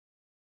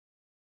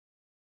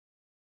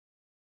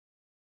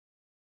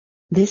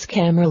This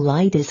camera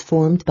light is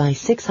formed by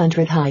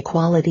 600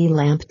 high-quality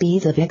lamp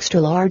beads of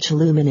extra-large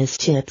luminous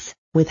chips,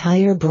 with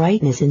higher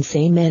brightness and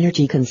same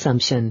energy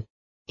consumption.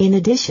 In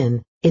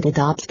addition, it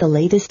adopts the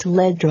latest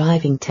LED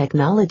driving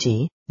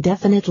technology,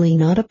 definitely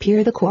not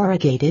appear the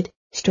corrugated,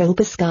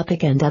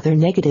 stroboscopic and other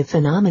negative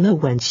phenomena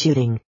when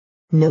shooting.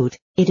 Note,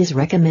 it is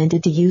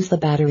recommended to use the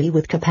battery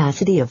with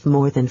capacity of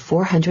more than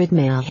 400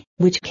 mAh,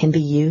 which can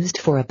be used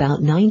for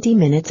about 90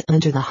 minutes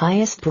under the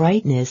highest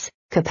brightness.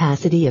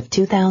 Capacity of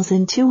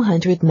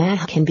 2200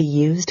 mAh can be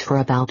used for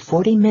about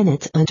 40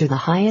 minutes under the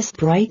highest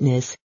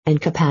brightness,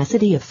 and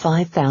capacity of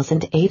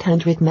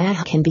 5800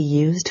 mAh can be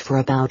used for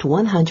about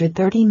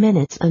 130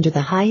 minutes under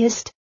the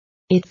highest.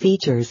 It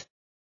features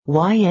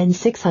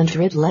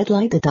YN600 LED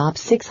light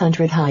adopts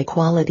 600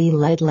 high-quality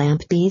LED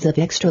lamp beads of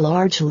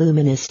extra-large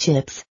luminous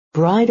chips,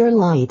 brighter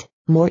light,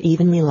 more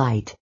evenly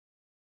light.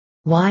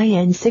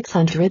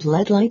 YN600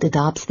 LED light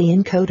adopts the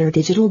encoder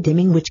digital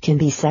dimming, which can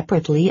be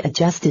separately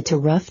adjusted to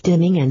rough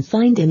dimming and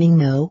fine dimming.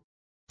 No.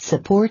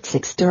 Supports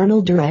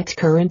external direct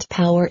current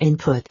power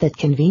input that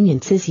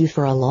conveniences you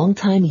for a long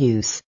time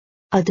use.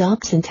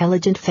 Adopts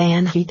intelligent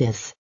fan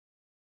heatus.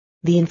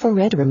 The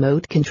infrared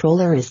remote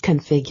controller is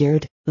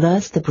configured,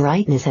 thus the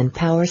brightness and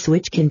power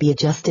switch can be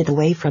adjusted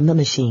away from the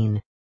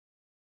machine.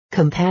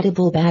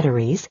 Compatible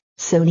batteries,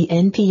 Sony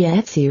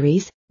NP-F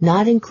series,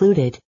 not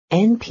included,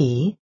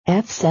 NP,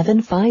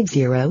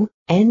 F750,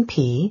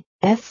 NP,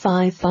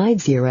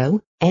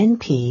 F550,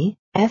 NP,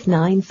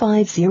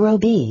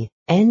 F950B,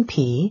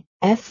 NP,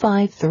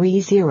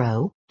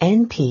 F530,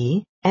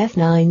 NP,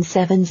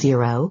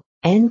 F970,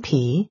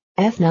 NP,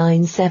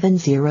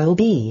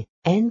 F970B,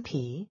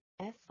 NP,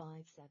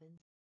 F5